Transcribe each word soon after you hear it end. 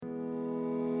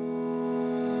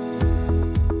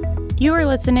You are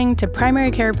listening to Primary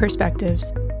Care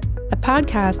Perspectives, a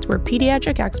podcast where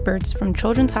pediatric experts from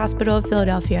Children's Hospital of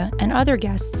Philadelphia and other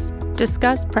guests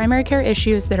discuss primary care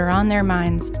issues that are on their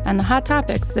minds and the hot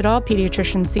topics that all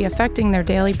pediatricians see affecting their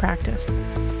daily practice.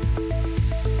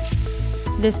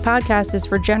 This podcast is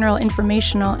for general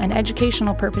informational and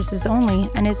educational purposes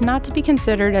only and is not to be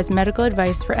considered as medical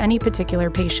advice for any particular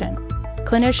patient.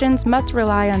 Clinicians must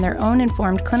rely on their own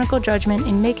informed clinical judgment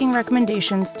in making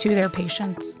recommendations to their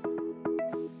patients.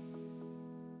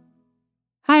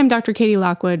 Hi, I'm Dr. Katie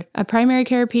Lockwood, a primary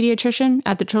care pediatrician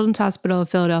at the Children's Hospital of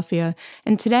Philadelphia,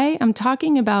 and today I'm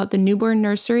talking about the newborn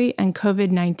nursery and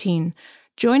COVID-19.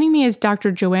 Joining me is Dr.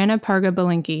 Joanna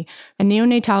Parga-Belinkie, a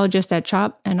neonatologist at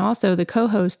CHOP and also the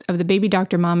co-host of the Baby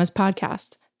Doctor Mamas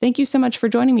podcast. Thank you so much for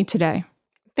joining me today.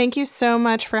 Thank you so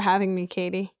much for having me,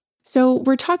 Katie. So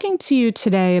we're talking to you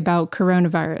today about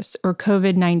coronavirus or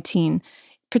COVID-19,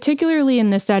 particularly in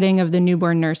the setting of the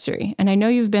newborn nursery. And I know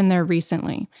you've been there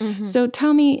recently. So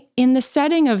tell me, in the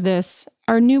setting of this,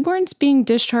 are newborns being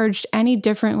discharged any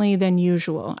differently than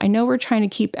usual? I know we're trying to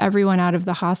keep everyone out of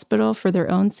the hospital for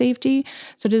their own safety.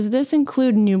 So does this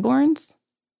include newborns?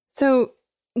 So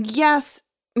yes,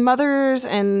 mothers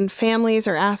and families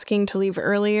are asking to leave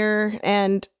earlier,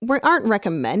 and we aren't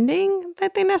recommending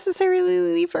that they necessarily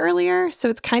leave earlier. So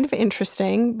it's kind of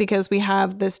interesting because we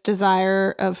have this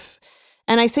desire of,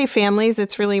 and I say families,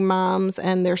 it's really moms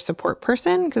and their support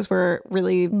person because we're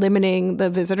really limiting the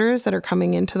visitors that are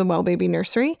coming into the Well Baby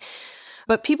Nursery.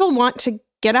 But people want to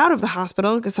get out of the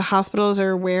hospital because the hospitals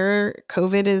are where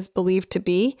COVID is believed to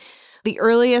be. The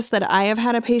earliest that I have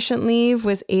had a patient leave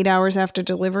was 8 hours after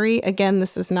delivery. Again,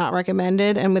 this is not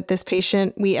recommended. And with this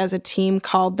patient, we as a team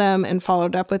called them and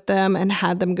followed up with them and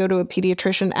had them go to a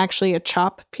pediatrician, actually a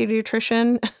CHOP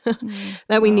pediatrician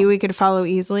that we knew we could follow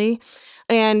easily.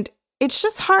 And it's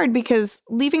just hard because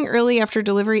leaving early after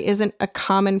delivery isn't a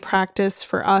common practice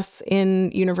for us in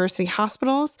university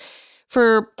hospitals.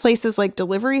 For places like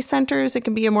delivery centers, it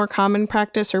can be a more common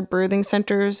practice, or birthing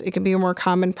centers, it can be a more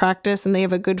common practice, and they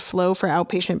have a good flow for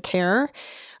outpatient care.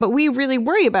 But we really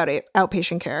worry about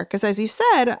outpatient care because, as you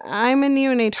said, I'm a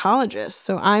neonatologist,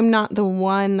 so I'm not the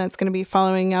one that's going to be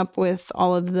following up with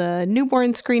all of the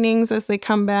newborn screenings as they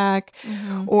come back,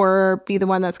 or be the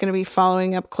one that's going to be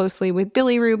following up closely with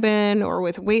bilirubin or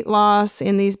with weight loss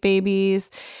in these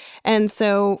babies. And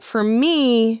so for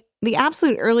me, the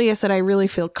absolute earliest that I really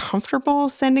feel comfortable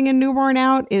sending a newborn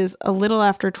out is a little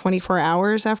after 24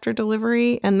 hours after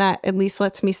delivery. And that at least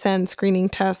lets me send screening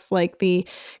tests like the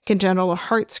congenital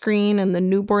heart screen and the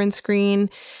newborn screen.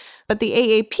 But the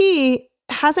AAP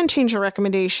hasn't changed the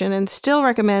recommendation and still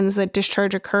recommends that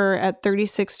discharge occur at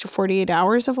 36 to 48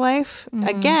 hours of life.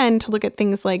 Again, to look at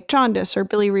things like jaundice or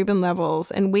bilirubin levels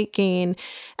and weight gain,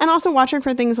 and also watching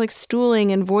for things like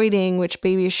stooling and voiding, which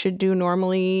babies should do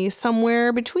normally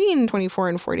somewhere between 24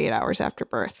 and 48 hours after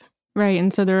birth. Right.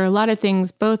 And so there are a lot of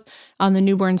things, both on the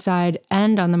newborn side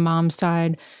and on the mom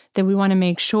side, that we want to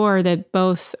make sure that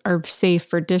both are safe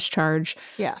for discharge.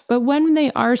 Yes. But when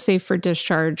they are safe for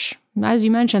discharge, as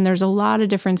you mentioned, there's a lot of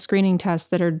different screening tests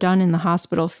that are done in the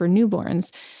hospital for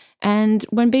newborns. And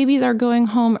when babies are going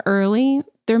home early,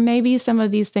 there may be some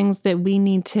of these things that we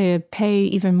need to pay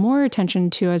even more attention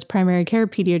to as primary care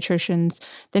pediatricians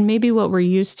than maybe what we're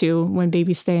used to when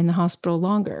babies stay in the hospital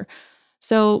longer.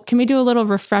 So can we do a little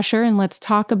refresher and let's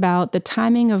talk about the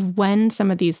timing of when some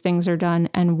of these things are done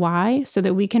and why, so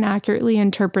that we can accurately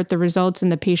interpret the results in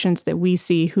the patients that we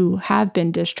see who have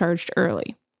been discharged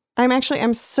early.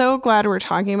 I'm so glad we're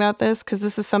talking about this because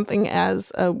this is something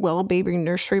as a Well Baby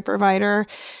Nursery provider,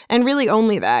 and really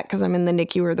only that because I'm in the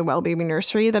NICU or the Well Baby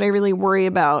Nursery, that I really worry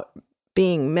about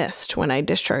being missed when I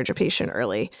discharge a patient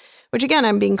early, which again,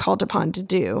 I'm being called upon to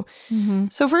do.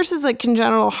 So first is the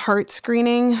congenital heart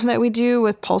screening that we do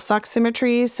with pulse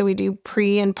oximetry. So we do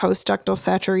pre and post ductal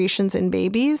saturations in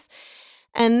babies.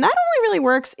 And that only really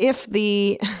works if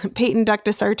the patent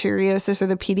ductus arteriosus or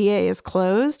the PDA is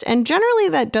closed. And generally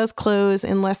that does close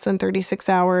in less than 36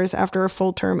 hours after a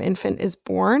full-term infant is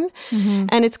born.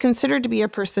 And it's considered to be a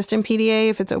persistent PDA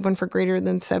if it's open for greater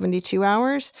than 72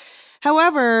 hours.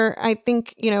 However, I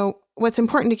think, what's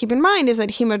important to keep in mind is that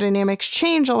hemodynamics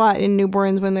change a lot in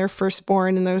newborns when they're first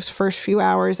born in those first few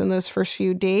hours and those first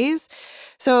few days.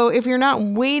 So if you're not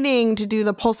waiting to do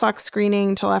the pulse ox screening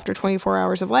until after 24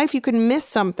 hours of life, you could miss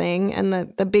something. And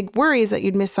the big worry is that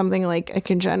you'd miss something like a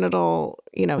congenital,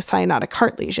 cyanotic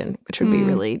heart lesion, which would be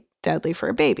really deadly for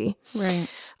a baby. Right.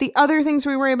 The other things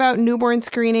we worry about, newborn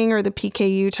screening or the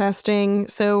PKU testing.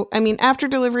 So, I mean, after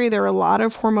delivery, there are a lot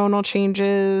of hormonal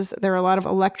changes. There are a lot of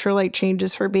electrolyte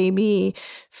changes for baby.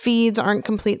 Feeds aren't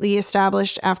completely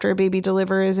established after a baby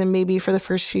delivers and maybe for the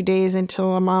first few days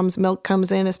until a mom's milk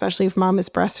comes in, especially if mom is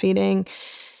breastfeeding.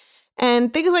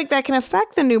 And things like that can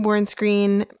affect the newborn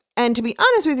screen. And to be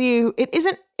honest with you, it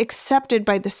isn't accepted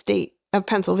by the state of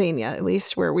Pennsylvania, at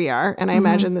least where we are. And I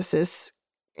imagine this is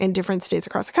in different states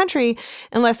across the country,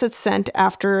 unless it's sent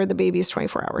after the baby is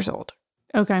 24 hours old.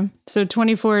 Okay. So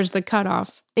 24 is the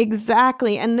cutoff.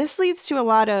 Exactly. And this leads to a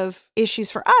lot of issues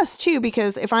for us, too,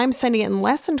 because if I'm sending it in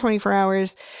less than 24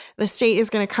 hours, the state is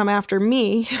going to come after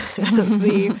me as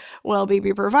the well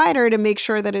baby provider to make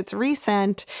sure that it's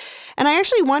resent. And I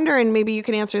actually wonder, and maybe you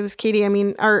can answer this, Katie, I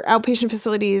mean, are outpatient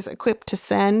facilities equipped to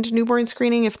send newborn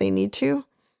screening if they need to?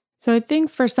 So I think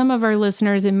for some of our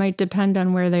listeners, it might depend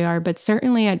on where they are, but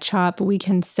certainly at CHOP, we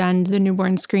can send the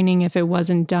newborn screening if it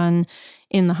wasn't done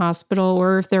in the hospital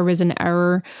or if there was an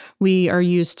error. We are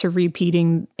used to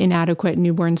repeating inadequate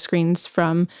newborn screens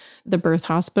from the birth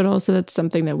hospital. So that's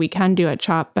something that we can do at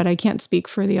CHOP, but I can't speak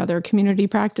for the other community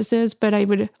practices. But I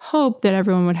would hope that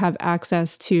everyone would have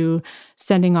access to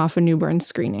sending off a newborn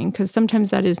screening because sometimes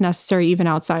that is necessary even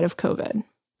outside of COVID.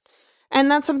 And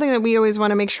that's something that we always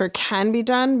want to make sure can be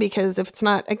done because if it's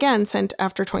not, again, sent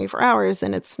after 24 hours,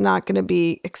 then it's not going to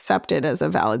be accepted as a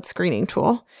valid screening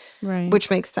tool, right? Which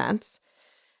makes sense.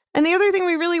 And the other thing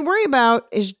we really worry about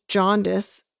is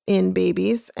jaundice in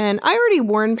babies. And I already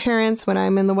warn parents when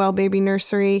I'm in the well baby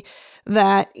nursery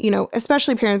that, you know,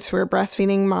 especially parents who are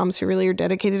breastfeeding, moms who really are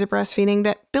dedicated to breastfeeding,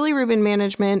 that bilirubin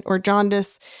management or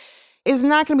jaundice is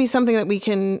not going to be something that we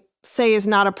can say is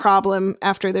not a problem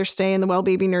after their stay in the well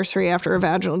baby nursery after a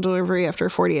vaginal delivery after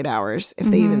 48 hours, if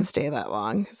they even stay that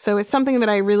long. So it's something that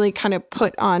I really kind of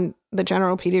put on the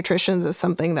general pediatricians as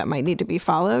something that might need to be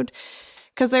followed.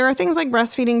 Because there are things like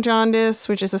breastfeeding jaundice,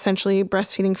 which is essentially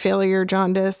breastfeeding failure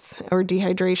jaundice or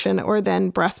dehydration, or then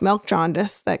breast milk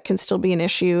jaundice that can still be an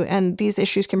issue. And these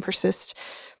issues can persist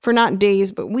for not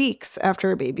days, but weeks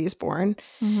after a baby is born.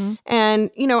 And,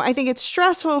 you know, I think it's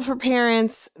stressful for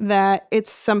parents that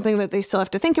it's something that they still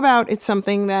have to think about. It's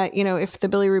something that, you know, if the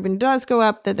bilirubin does go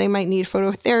up, that they might need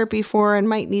phototherapy for and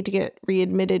might need to get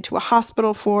readmitted to a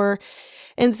hospital for.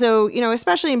 And so, you know,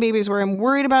 especially in babies where I'm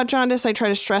worried about jaundice, I try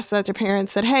to stress that to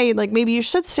parents that, hey, like maybe you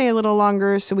should stay a little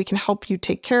longer so we can help you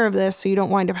take care of this so you don't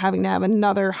wind up having to have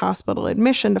another hospital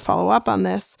admission to follow up on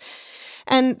this.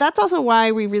 And that's also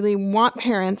why we really want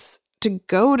parents to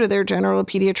go to their general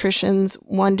pediatricians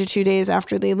 1 to 2 days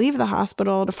after they leave the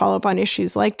hospital to follow up on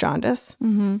issues like jaundice.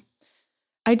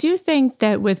 I do think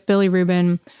that with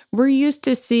bilirubin, we're used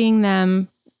to seeing them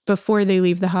before they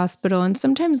leave the hospital and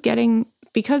sometimes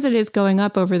because it is going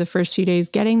up over the first few days,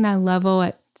 getting that level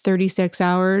at 36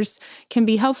 hours can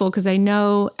be helpful because I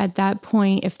know at that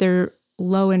point, if they're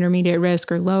low intermediate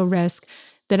risk or low risk,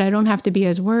 that I don't have to be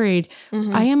as worried.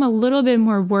 I am a little bit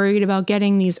more worried about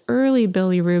getting these early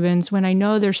bilirubins when I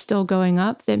know they're still going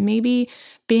up, that maybe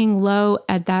being low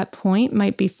at that point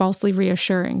might be falsely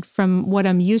reassuring from what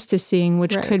I'm used to seeing,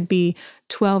 which could be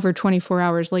 12 or 24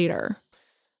 hours later.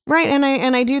 Right. And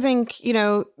I do think, you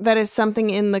know, that is something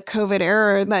in the COVID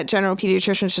era that general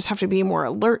pediatricians just have to be more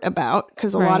alert about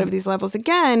because a lot of these levels,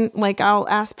 again, like I'll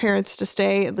ask parents to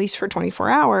stay at least for 24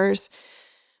 hours.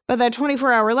 But that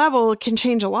 24-hour level can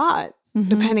change a lot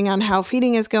depending on how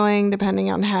feeding is going, depending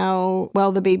on how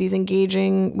well the baby's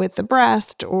engaging with the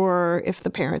breast, or if the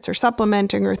parents are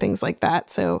supplementing or things like that.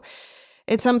 So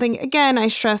it's something, again, I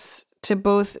stress to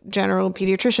both general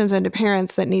pediatricians and to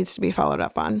parents that needs to be followed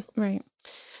up on. Right.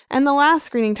 And the last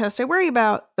screening test I worry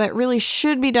about that really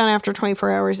should be done after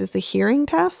 24 hours is the hearing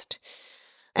test.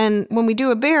 And when we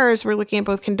do a Bears, we're looking at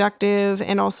both conductive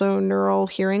and also neural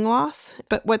hearing loss.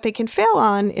 But what they can fail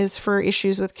on is for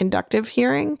issues with conductive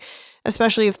hearing,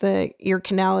 especially if the ear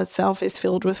canal itself is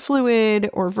filled with fluid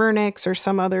or vernix or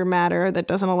some other matter that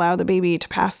doesn't allow the baby to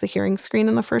pass the hearing screen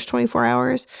in the first 24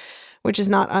 hours, which is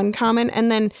not uncommon.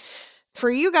 And then for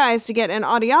you guys to get an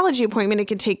audiology appointment, it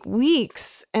could take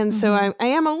weeks. And so I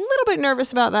am a little bit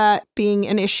nervous about that being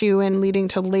an issue and leading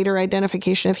to later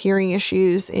identification of hearing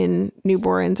issues in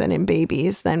newborns and in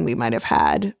babies than we might have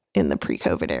had in the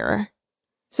pre-COVID era.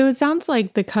 So it sounds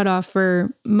like the cutoff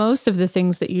for most of the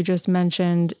things that you just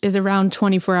mentioned is around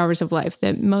 24 hours of life,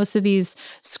 that most of these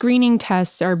screening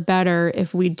tests are better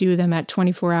if we do them at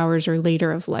 24 hours or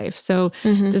later of life. So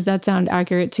does that sound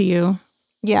accurate to you?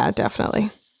 Yeah, definitely.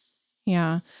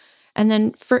 Yeah. And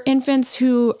then for infants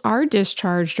who are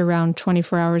discharged around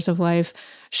 24 hours of life,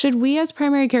 should we as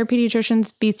primary care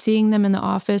pediatricians be seeing them in the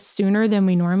office sooner than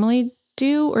we normally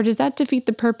do? Or does that defeat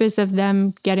the purpose of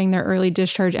them getting their early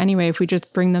discharge anyway if we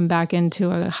just bring them back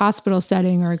into a hospital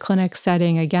setting or a clinic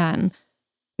setting again?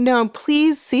 No,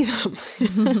 please see them.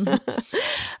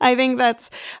 I think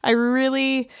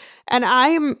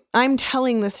I'm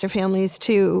telling this to families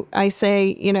too. I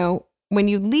say, when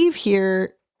you leave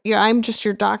here, I'm just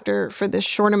your doctor for this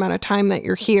short amount of time that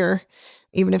you're here,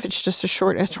 even if it's just as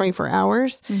short as 24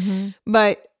 hours. Mm-hmm.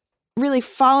 But really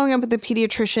following up with the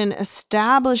pediatrician,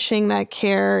 establishing that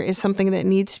care is something that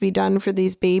needs to be done for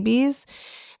these babies.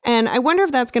 And I wonder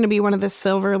if that's going to be one of the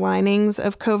silver linings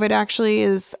of COVID, actually,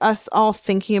 is us all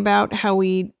thinking about how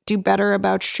we do better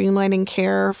about streamlining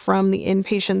care from the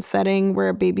inpatient setting where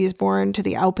a baby is born to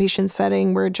the outpatient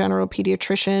setting where a general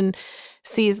pediatrician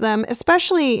sees them,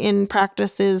 especially in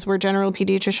practices where general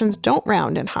pediatricians don't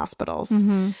round in hospitals.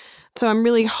 Mm-hmm. So I'm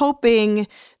really hoping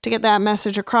to get that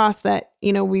message across that,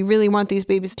 we really want these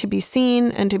babies to be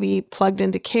seen and to be plugged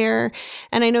into care.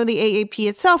 And I know the AAP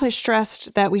itself has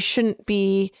stressed that we shouldn't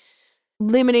be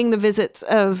limiting the visits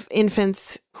of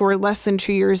infants who are less than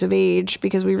 2 years of age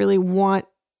because we really want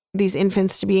these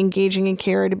infants to be engaging in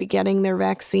care, to be getting their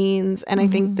vaccines. And I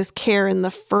think this care in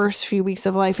the first few weeks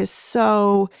of life is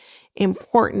so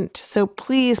important. So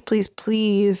please, please,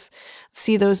 please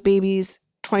see those babies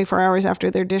 24 hours after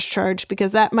their discharge,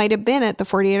 because that might have been at the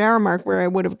 48-hour mark where I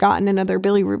would have gotten another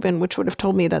bilirubin, which would have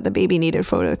told me that the baby needed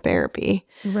phototherapy.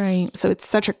 Right. So it's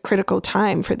such a critical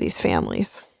time for these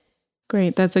families.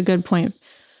 Great. That's a good point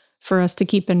for us to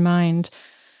keep in mind.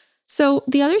 So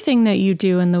the other thing that you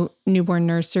do in the newborn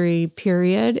nursery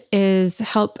period is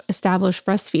help establish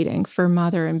breastfeeding for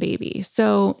mother and baby.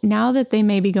 So now that they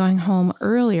may be going home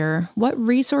earlier, what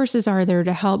resources are there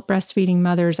to help breastfeeding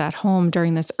mothers at home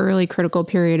during this early critical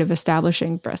period of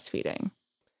establishing breastfeeding?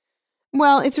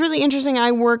 Well, it's really interesting.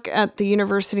 I work at the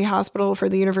University Hospital for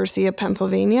the University of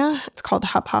Pennsylvania. It's called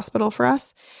HUP Hospital for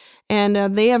us. And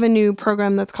they have a new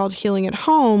program that's called Healing at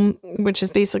Home, which is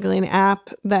basically an app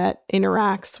that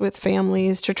interacts with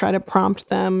families to try to prompt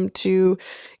them to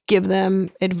give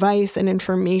them advice and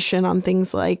information on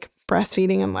things like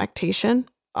breastfeeding and lactation.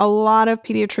 A lot of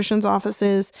pediatricians'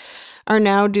 offices are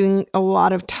now doing a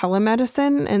lot of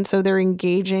telemedicine. And so they're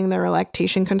engaging their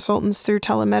lactation consultants through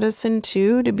telemedicine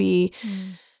too, to be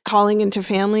calling into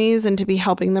families and to be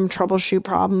helping them troubleshoot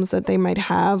problems that they might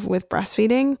have with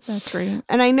breastfeeding. That's great.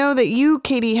 And I know that you,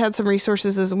 Katie, had some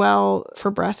resources as well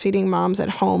for breastfeeding moms at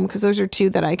home, because those are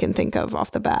two that I can think of off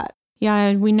the bat. Yeah,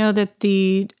 and we know that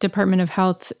the Department of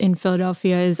Health in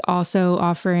Philadelphia is also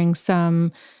offering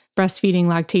some breastfeeding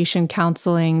lactation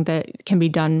counseling that can be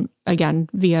done, again,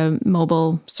 via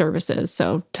mobile services.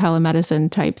 So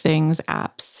telemedicine type things,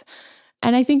 apps.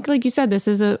 And I think, like you said, this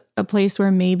is a place where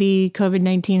maybe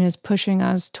COVID-19 is pushing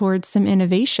us towards some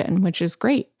innovation, which is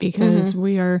great because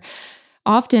we are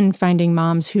often finding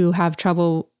moms who have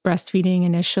trouble breastfeeding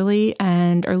initially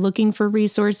and are looking for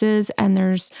resources. And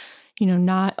there's,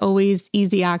 not always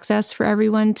easy access for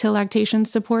everyone to lactation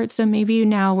support. So maybe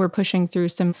now we're pushing through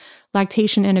some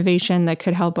lactation innovation that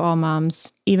could help all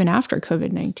moms even after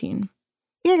COVID-19.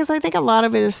 Yeah, because I think a lot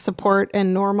of it is support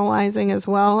and normalizing as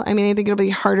well. I mean, I think it'll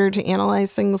be harder to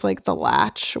analyze things like the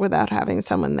latch without having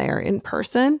someone there in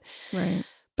person. Right.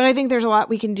 But I think there's a lot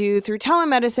we can do through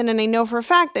telemedicine. And I know for a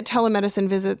fact that telemedicine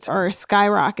visits are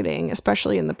skyrocketing,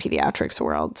 especially in the pediatrics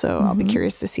world. So I'll be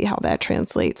curious to see how that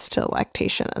translates to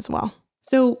lactation as well.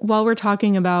 So while we're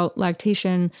talking about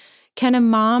lactation, can a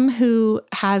mom who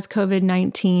has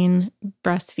COVID-19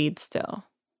 breastfeed still?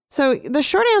 So the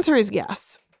short answer is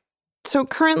yes. So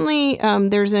currently,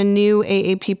 there's a new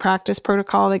AAP practice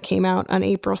protocol that came out on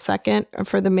April 2nd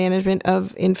for the management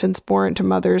of infants born to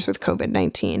mothers with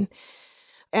COVID-19.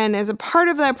 And as a part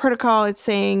of that protocol, it's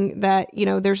saying that,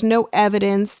 there's no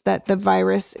evidence that the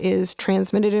virus is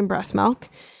transmitted in breast milk.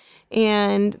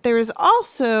 And there's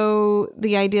also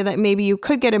the idea that maybe you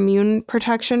could get immune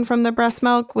protection from the breast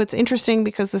milk. What's interesting,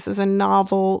 because this is a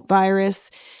novel virus,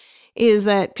 is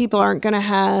that people aren't going to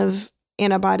have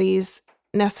antibodies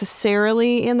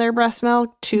necessarily in their breast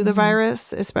milk to the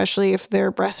virus, especially if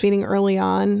they're breastfeeding early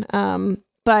on.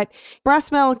 But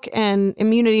breast milk and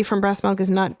immunity from breast milk is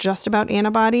not just about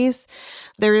antibodies.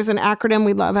 There is an acronym.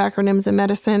 We love acronyms in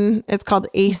medicine. It's called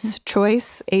ACE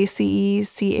Choice,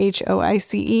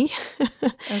 ACECHOICE,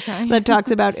 Okay. that talks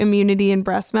about immunity in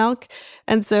breast milk.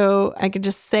 And so I could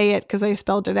just say it because I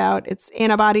spelled it out. It's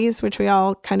antibodies, which we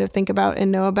all kind of think about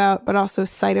and know about, but also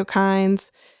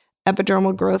cytokines,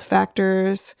 epidermal growth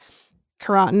factors,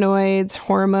 carotenoids,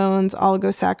 hormones,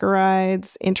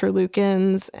 oligosaccharides,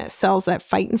 interleukins, cells that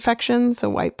fight infections, so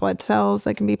white blood cells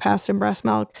that can be passed in breast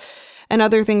milk, and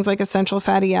other things like essential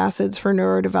fatty acids for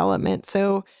neurodevelopment.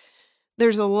 So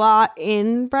there's a lot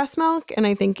in breast milk, and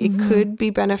I think it could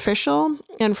be beneficial.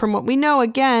 And from what we know,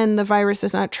 again, the virus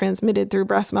is not transmitted through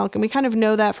breast milk. And we kind of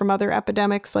know that from other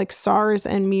epidemics like SARS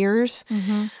and MERS,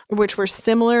 which were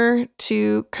similar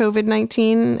to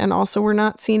COVID-19 and also were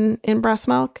not seen in breast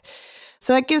milk.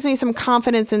 So that gives me some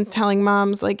confidence in telling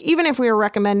moms, like, even if we are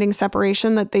recommending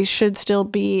separation, that they should still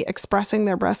be expressing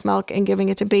their breast milk and giving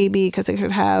it to baby, because it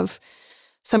could have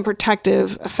some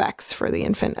protective effects for the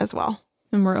infant as well.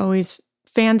 And we're always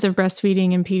fans of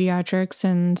breastfeeding in pediatrics.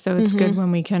 And so it's good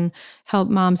when we can help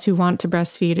moms who want to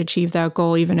breastfeed achieve that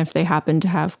goal, even if they happen to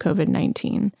have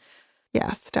COVID-19.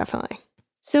 Yes, definitely.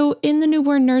 So in the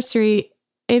newborn nursery,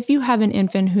 if you have an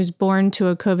infant who's born to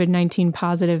a COVID-19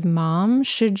 positive mom,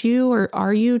 should you or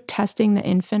are you testing the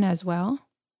infant as well?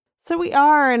 So we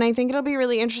are, and I think it'll be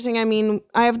really interesting. I mean,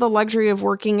 I have the luxury of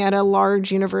working at a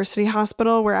large university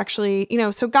hospital where actually,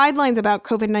 so guidelines about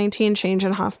COVID-19 change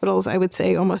in hospitals, I would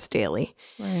say almost daily.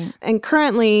 Right. And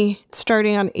currently,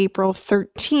 starting on April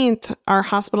 13th, our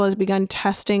hospital has begun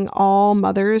testing all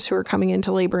mothers who are coming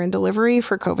into labor and delivery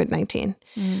for COVID-19.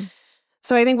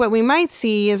 So I think what we might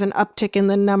see is an uptick in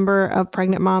the number of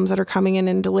pregnant moms that are coming in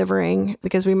and delivering,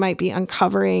 because we might be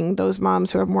uncovering those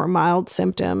moms who have more mild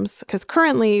symptoms. Because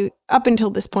currently, up until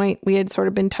this point, we had sort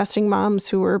of been testing moms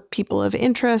who were people of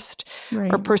interest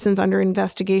or persons under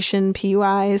investigation,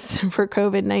 PUIs, for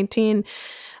COVID-19.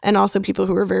 And also people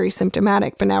who are very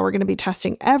symptomatic. But now we're going to be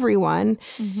testing everyone.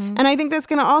 And I think that's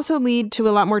going to also lead to a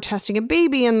lot more testing of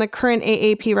baby. And the current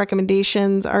AAP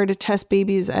recommendations are to test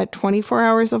babies at 24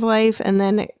 hours of life and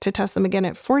then to test them again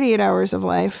at 48 hours of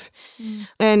life.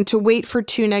 And to wait for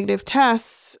 2 negative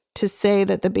tests to say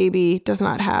that the baby does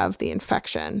not have the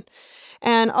infection.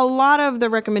 And a lot of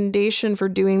the recommendation for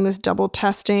doing this double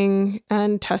testing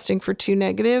and testing for 2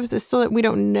 negatives is still that we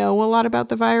don't know a lot about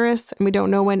the virus, and we don't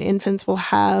know when infants will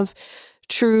have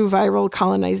true viral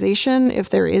colonization if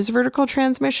there is vertical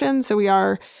transmission. So we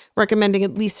are recommending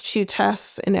at least 2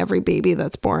 tests in every baby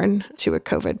that's born to a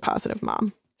COVID positive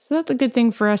mom. So that's a good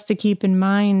thing for us to keep in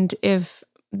mind if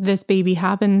this baby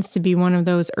happens to be one of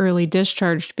those early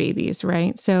discharged babies,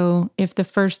 right? So if the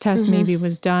first test maybe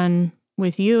was done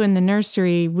with you in the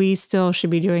nursery, we still should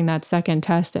be doing that second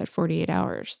test at 48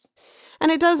 hours.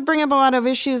 And it does bring up a lot of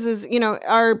issues is,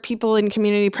 are people in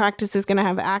community practices going to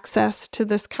have access to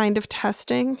this kind of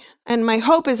testing? And my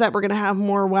hope is that we're going to have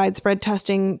more widespread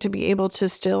testing to be able to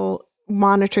still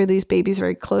monitor these babies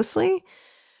very closely.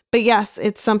 But yes,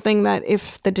 it's something that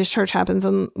if the discharge happens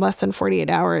in less than 48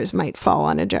 hours, might fall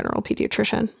on a general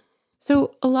pediatrician.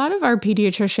 So a lot of our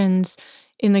pediatricians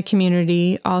in the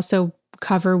community also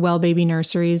cover well baby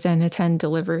nurseries and attend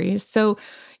deliveries. So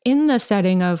in the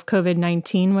setting of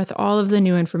COVID-19, with all of the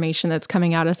new information that's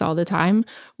coming at us all the time,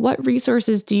 what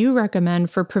resources do you recommend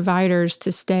for providers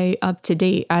to stay up to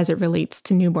date as it relates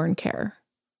to newborn care?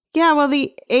 Yeah, well,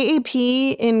 the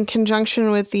AAP, in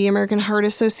conjunction with the American Heart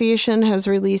Association, has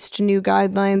released new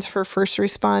guidelines for first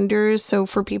responders. So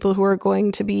for people who are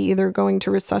going to be either going to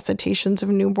resuscitations of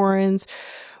newborns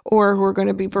or who are going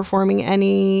to be performing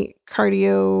any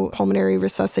cardiopulmonary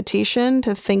resuscitation,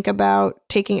 to think about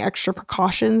taking extra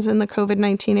precautions in the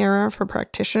COVID-19 era for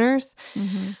practitioners.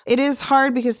 It is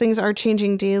hard because things are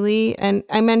changing daily. And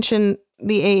I mentioned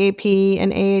the AAP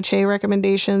and AHA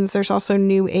recommendations. There's also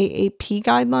new AAP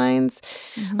guidelines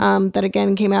that,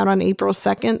 again, came out on April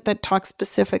 2nd that talk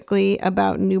specifically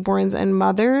about newborns and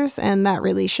mothers and that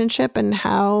relationship and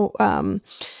how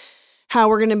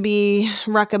we're going to be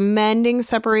recommending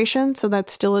separation. So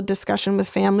that's still a discussion with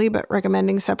family, but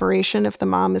recommending separation if the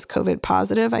mom is COVID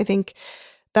positive. I think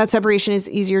that separation is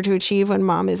easier to achieve when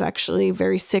mom is actually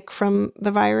very sick from the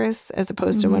virus as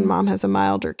opposed to when mom has a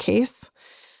milder case.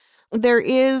 There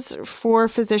is, for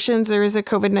physicians, there is a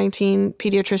COVID-19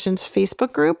 pediatricians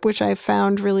Facebook group, which I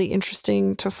found really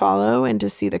interesting to follow and to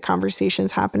see the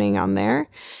conversations happening on there.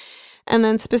 And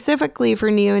then specifically for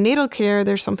neonatal care,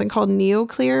 there's something called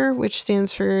NeoClear, which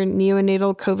stands for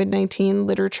Neonatal COVID-19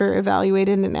 Literature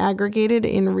Evaluated and Aggregated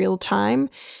in Real Time.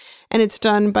 And it's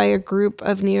done by a group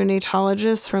of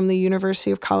neonatologists from the University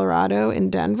of Colorado in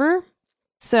Denver.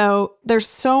 So there's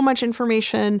so much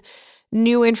information.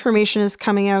 New information is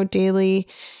coming out daily,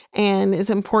 and it's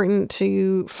important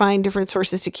to find different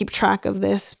sources to keep track of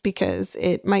this because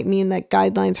it might mean that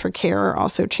guidelines for care are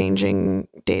also changing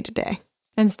day to day.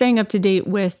 And staying up to date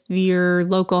with your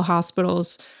local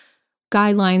hospital's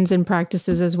guidelines and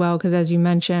practices as well, because as you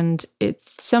mentioned,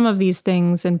 some of these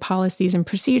things and policies and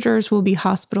procedures will be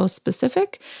hospital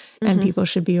specific, and people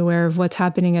should be aware of what's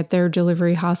happening at their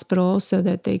delivery hospital so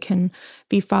that they can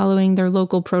be following their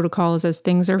local protocols as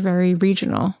things are very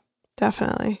regional.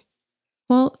 Definitely.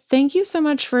 Well, thank you so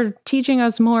much for teaching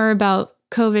us more about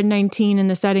COVID-19 in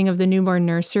the setting of the newborn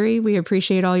nursery. We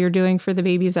appreciate all you're doing for the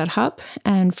babies at HUP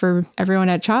and for everyone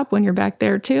at CHOP when you're back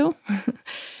there too.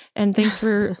 And thanks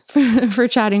for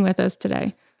chatting with us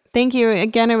today. Thank you.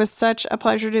 Again, it was such a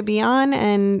pleasure to be on.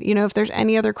 And, if there's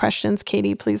any other questions,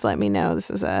 Katie, please let me know. This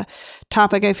is a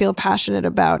topic I feel passionate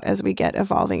about as we get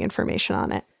evolving information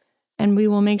on it. And we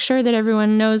will make sure that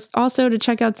everyone knows also to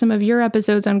check out some of your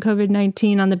episodes on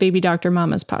COVID-19 on the Baby Doctor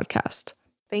Mamas podcast.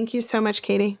 Thank you so much,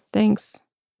 Katie. Thanks.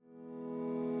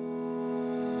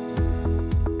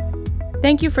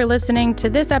 Thank you for listening to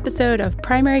this episode of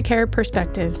Primary Care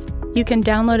Perspectives. You can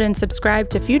download and subscribe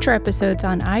to future episodes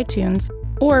on iTunes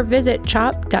or visit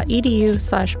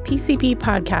chop.edu/PCP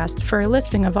podcast for a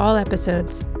listing of all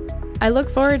episodes. I look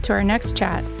forward to our next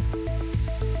chat.